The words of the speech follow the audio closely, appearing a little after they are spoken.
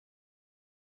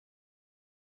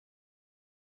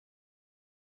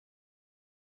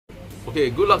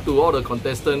Okay, good luck to all the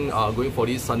contestants going for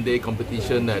this Sunday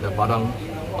competition at the Padang,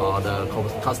 the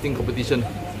casting competition.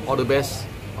 All the best.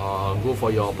 Go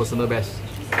for your personal best.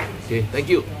 Okay, thank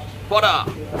you. Pada!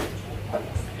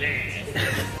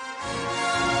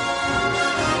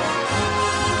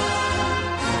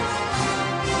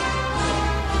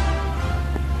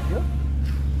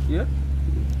 Yeah.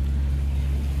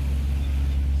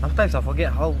 Sometimes I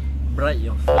forget how bright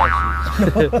your flash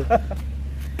is.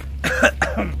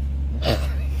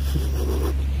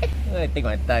 I take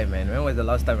my time, man. When was the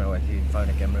last time I was in front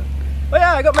of the camera? Oh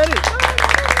yeah, I got married.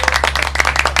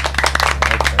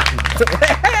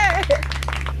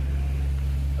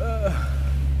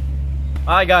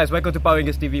 Hi guys, welcome to Power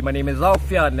Rangers TV. My name is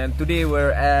Alfian and today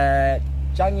we're at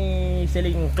Changi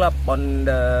Sailing Club on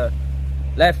the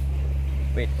left.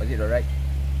 Wait, was it alright?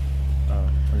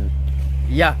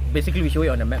 Yeah, basically we show it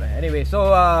on the map. Anyway,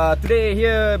 so today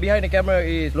here behind the camera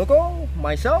is Loco,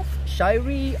 myself,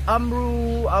 Shairi,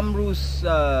 Amru's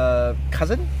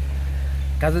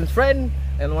cousin's friend,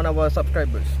 and one of our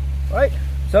subscribers. Alright,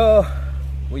 so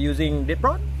we're using dead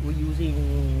prawn, we're using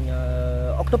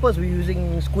octopus, we're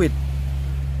using squid.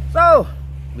 So,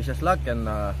 wish us luck and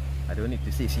I don't need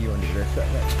to see you on the restaurant.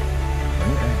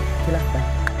 Okay lah, bye.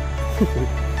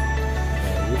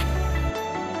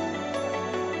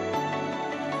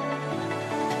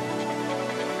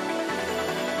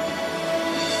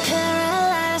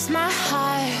 My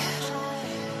heart,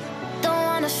 don't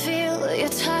wanna feel your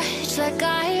touch like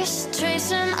ice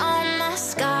tracing on my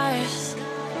scars.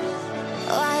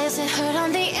 Why is it hurt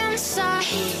on the inside?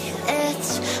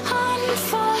 It's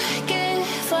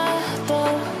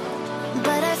unforgivable,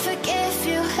 but I forgive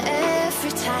you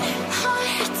every time.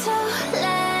 Hard to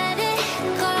let it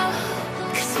go,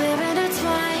 'cause we're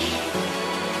intertwined.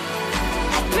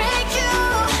 I break you,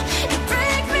 you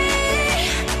break me,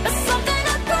 but something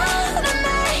about it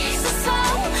makes us so,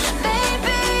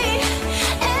 baby.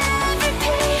 Every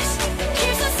piece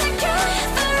keeps us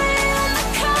together in the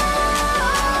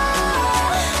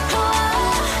cold.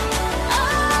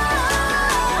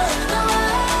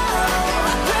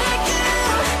 I break you,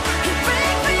 you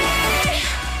break me,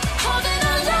 holding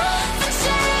our love in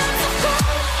chains of gold.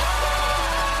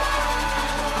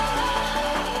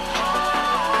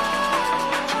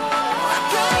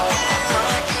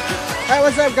 Hi,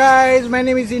 what's up guys? My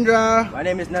name is Indra. My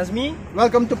name is Nazmi.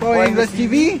 Welcome to Power Rangers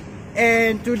TV.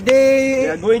 And today We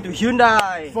are going to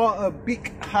Hyundai. for a big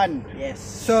hunt. Yes.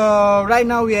 So right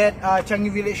now we at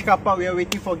Changi Village car park. We are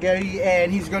waiting for Gary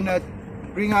and he's gonna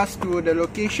bring us to the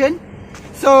location.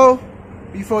 So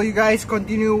before you guys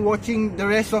continue watching the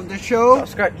rest of the show,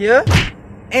 Subscribe here,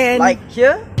 and like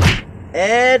here,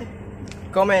 and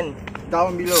comment.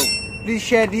 down below, please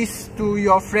share this to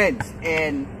your friends.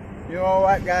 And you know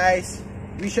what guys,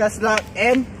 wish us luck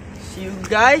and See you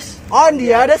guys. on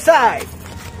the other side.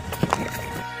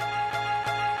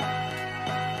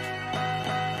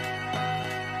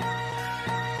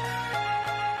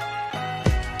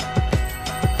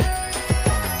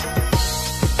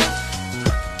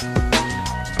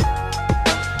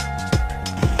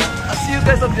 I'll see you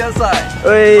guys on the other side.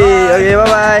 Okay, bye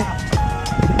bye.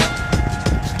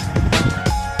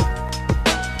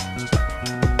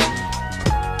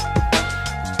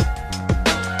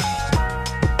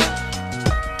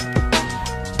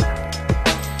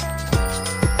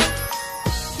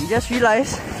 We just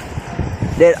realized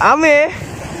that Amir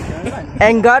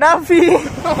and Gaddafi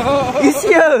is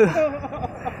here.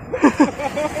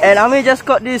 And Amir just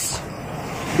got this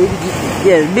baby GT.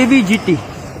 Yes, baby GT.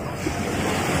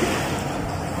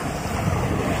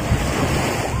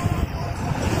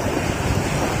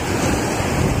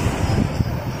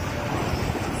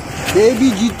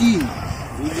 Baby GT.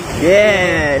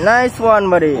 Yeah, nice one,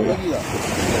 buddy.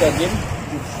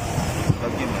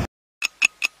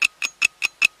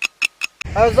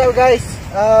 How's up guys?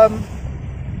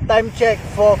 Time check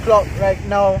 4 o'clock right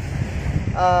now.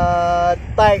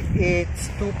 Tide it's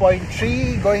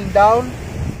 2.3 going down.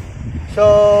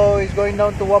 So it's going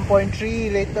down to 1.3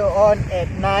 later on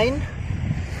at 9.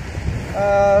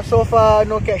 So far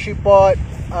no catch report,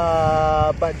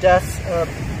 but just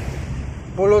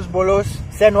bolos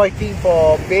sand whiting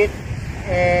for bait.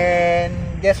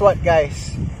 And guess what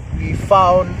guys? We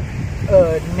found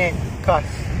a net cast.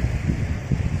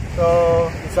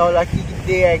 So it's our lucky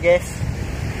day I guess.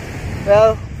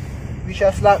 Well, wish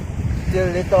us luck till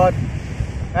later on.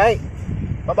 Right,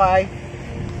 bye bye.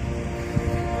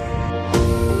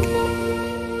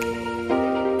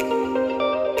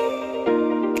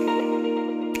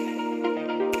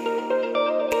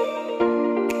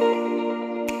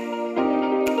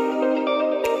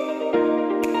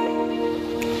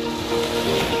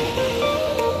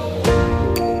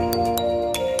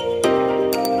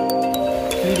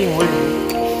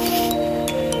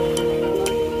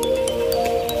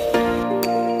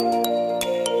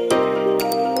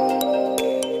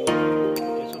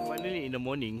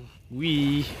 morning.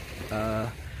 We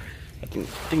I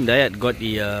think Dayat got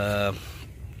the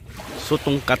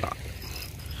sotong kata.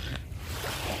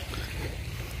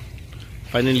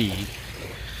 Finally,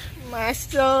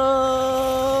 master.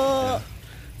 Yeah.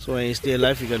 So when you stay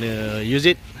alive, you're gonna use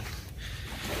it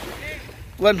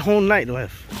one whole night,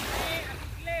 wife.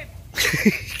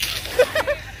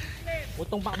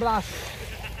 Potong 14.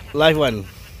 Live one.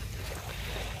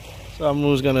 So I'm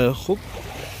just gonna hook.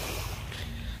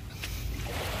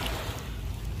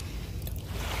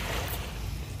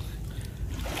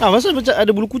 Masa macam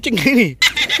ada bulu kucing ni?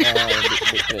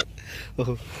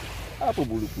 Oh. Apa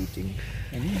bulu kucing?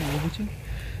 Ini bulu kucing.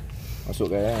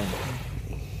 Masukkan.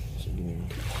 Masuk gini.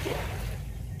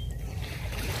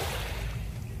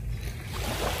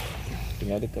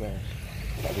 Tinggal ada keras.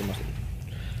 Tak boleh masuk.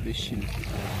 Beshil.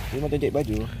 Dia macam jahit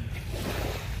baju.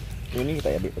 Ini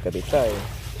kita ambil pakai betai.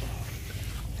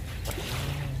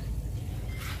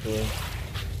 Okay.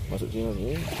 Masuk sini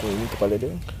ni. Ini kepala dia.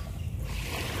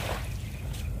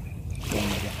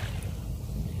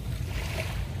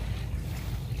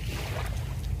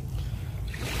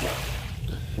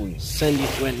 Sandy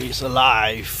when he's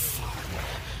alive.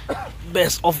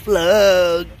 Best of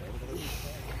luck.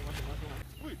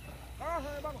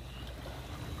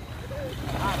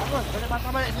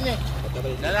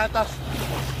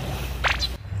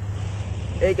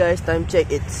 Hey guys, time check.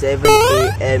 It's 7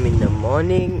 AM in the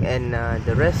morning, and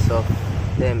the rest of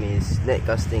them is net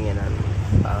casting, and I'm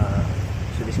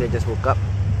so this guy just woke up,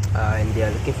 and they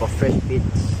are looking for fresh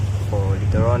bits for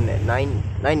later on at 9.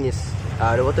 9 is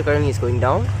the water currently is going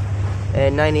down,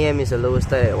 and 9 AM is the lowest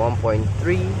tide at 1.3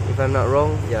 if I'm not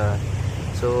wrong. Yeah,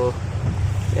 so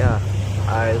yeah,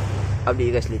 I'll update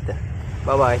you guys later.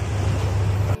 Bye bye.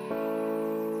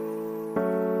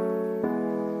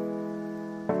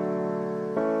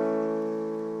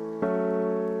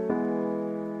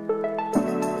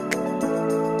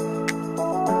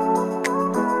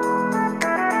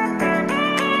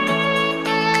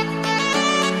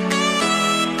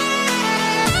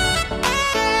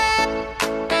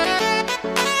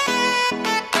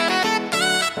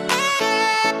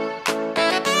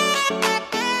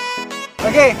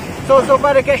 Okay, so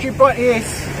far the catch report is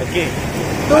Okay.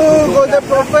 2 golden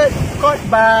prophet caught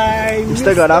by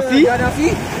Mr. Gaddafi.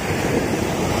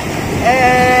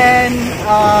 And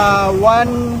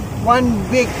one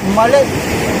big mullet.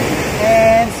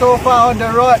 And so far on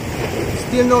the rod,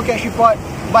 still no catch report.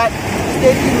 But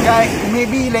stay tuned guys,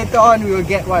 maybe later on we will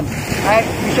get one. Alright,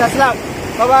 wish us luck.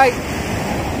 Bye bye.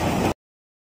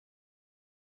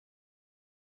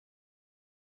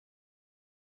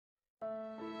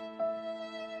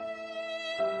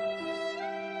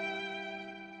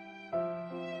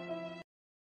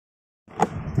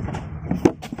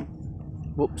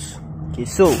 Whoops. Okay,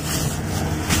 so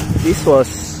this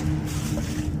was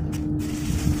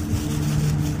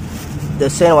the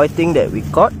sand whiting that we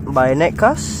caught by net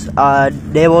cast.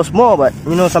 There was more, but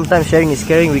you know, sometimes sharing is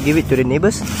caring. We give it to the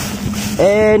neighbors.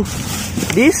 And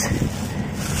this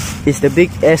is the big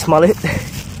ass mullet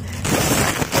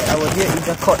that our dear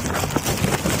Ida caught.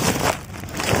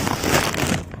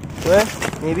 Well,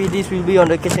 maybe this will be on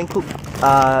the catch and cook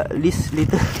list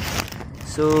later.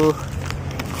 So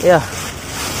yeah,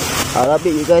 I'll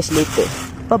update you guys later.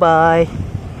 Bye bye.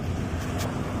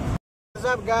 What's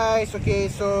up guys? Okay,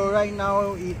 so right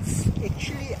now it's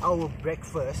actually our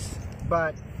breakfast,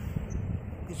 but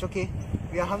it's okay,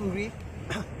 we are hungry.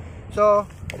 So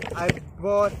I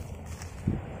brought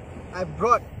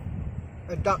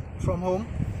a duck from home.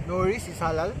 No worries, it's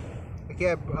halal.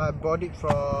 Okay, I bought it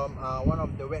from one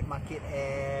of the wet market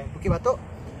at Bukit Batok.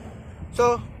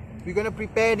 So we're gonna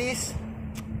prepare this.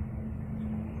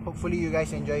 Hopefully you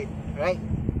guys enjoy it, right?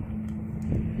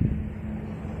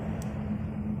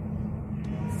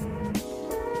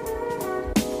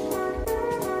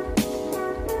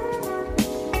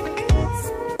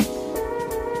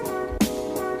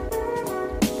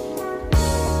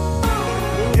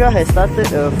 Ninja has started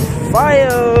a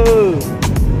fire.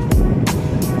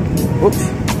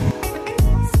 Oops.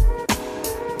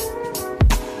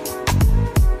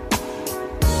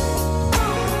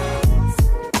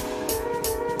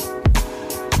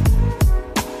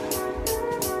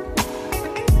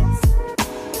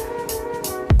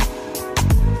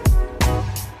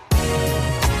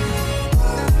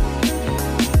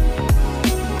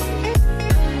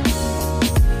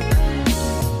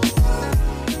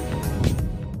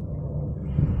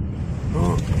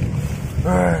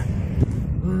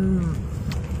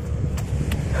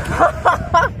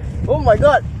 Oh my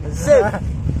god, same.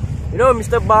 You know,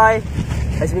 Mr. Bai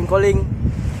has been calling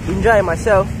Indra and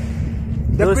myself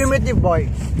the primitive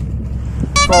boys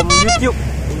from YouTube.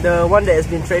 the one that has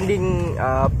been trending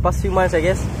past few months, I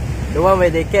guess. The one where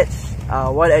they catch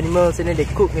wild animals and then they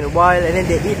cook in the wild and then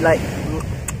they eat like,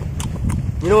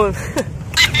 you know.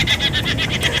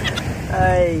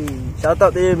 Hey, shout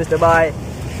out to you, Mr. Bai.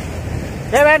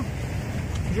 Yeah, man,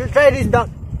 you should try this duck.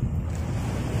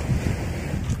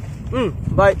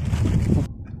 Bye.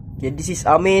 Okay, this is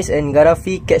Ames and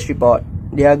Garafi catch report.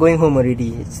 They are going home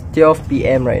already. It's 12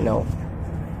 PM right now.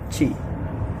 Cik.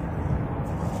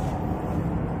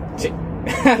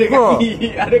 Ada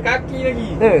kaki, ada kaki lagi.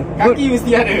 Kaki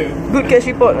mesti ada. Good catch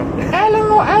report.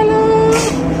 Hello.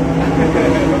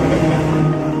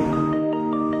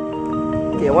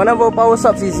 Okay, one of our power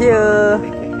subs is here.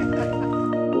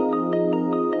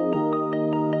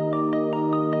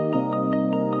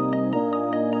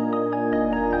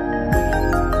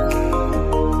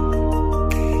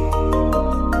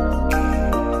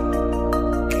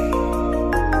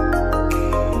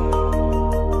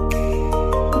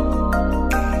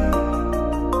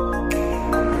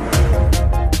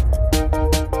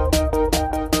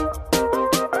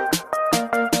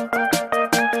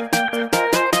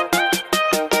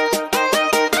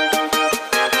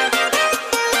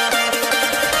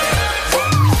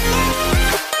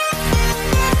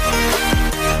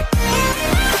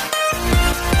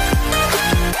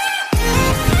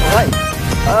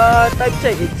 Time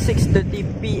check, it's 6:30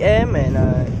 PM and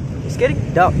it's getting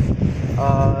dark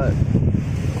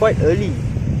quite early,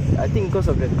 I think because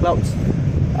of the clouds,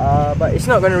 but it's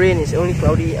not gonna rain, it's only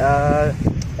cloudy,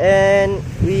 and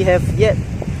we have yet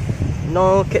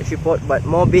no catch report but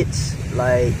more baits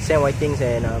like sand whitings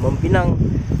and mempinang,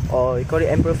 or we call it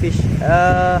emperor fish.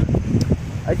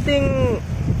 I think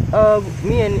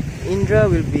me and Indra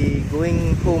will be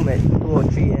going home at 2 or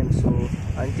 3 AM, so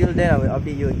until then I will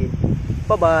update you again.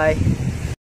 Bye bye.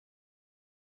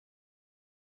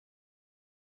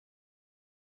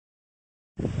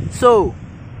 So,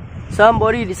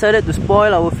 somebody decided to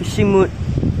spoil our fishing mood.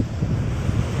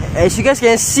 As you guys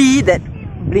can see, that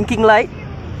blinking light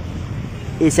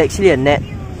is actually a net.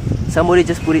 Somebody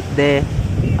just put it there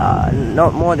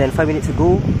not more than 5 minutes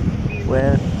ago.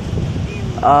 Well,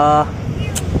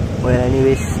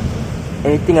 anyways,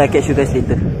 anything, I'll catch you guys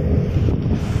later.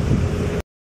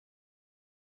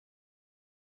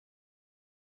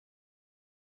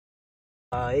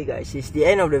 Hey guys, it's the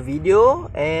end of the video,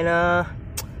 and I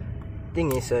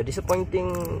think it's a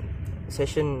disappointing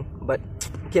session, but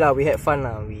okay lah, we had fun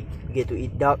lah. We get to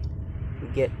eat duck, we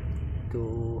get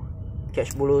to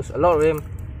catch bolos, a lot of them,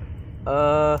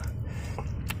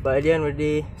 but at the end of the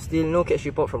day, still no catch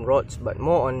report from rods, but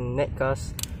more on net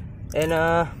cast. And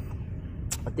I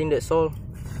think that's all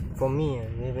from me.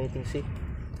 Do you have anything to say?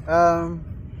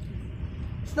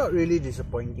 It's not really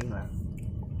disappointing lah.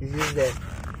 It's just that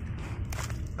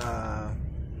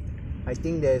I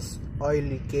think there's oil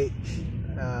leakage,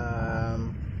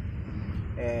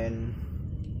 and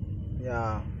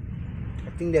yeah, I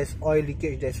think there's oil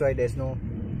leakage. That's why there's no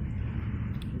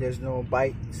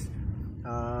bites,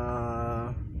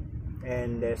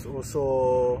 and there's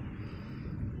also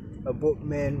a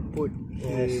boatman put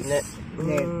his net.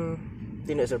 I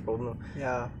think that's a problem.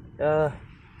 Yeah.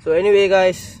 So anyway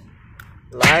guys,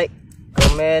 like,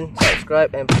 comment,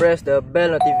 subscribe and press the bell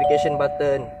notification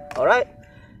button. Alright,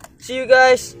 see you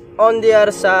guys on the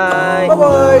other side. Bye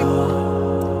bye.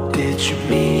 Did you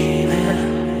mean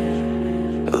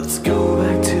it? Let's go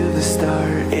back to the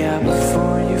start. Yeah,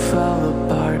 before you fell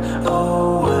apart.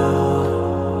 Oh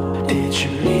well. Did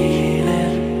you mean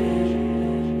it?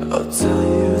 I'll tell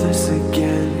you this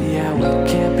again. Yeah, we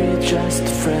can't be just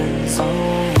friends. Oh.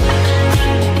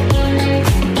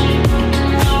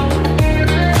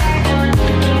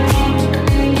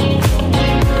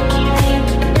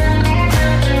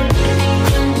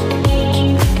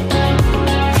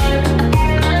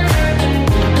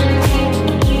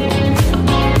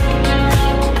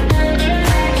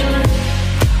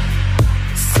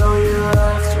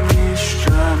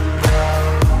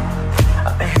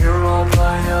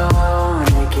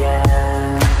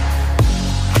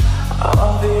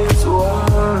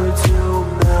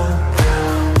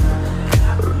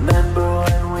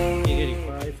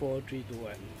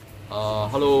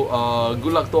 Hello,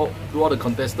 good luck to all the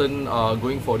contestants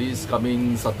going for this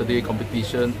coming Saturday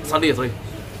competition. Sunday, sorry.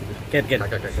 Can.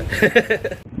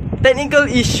 Technical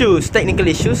issues,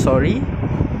 sorry.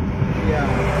 Yeah.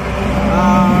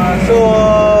 So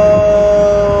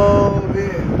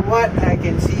what I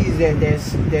can see is that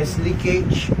there's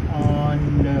leakage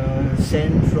on the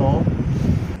sand floor.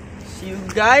 See you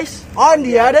guys On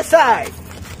the other side.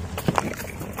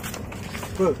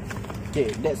 Good.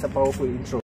 Okay, that's a powerful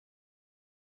intro.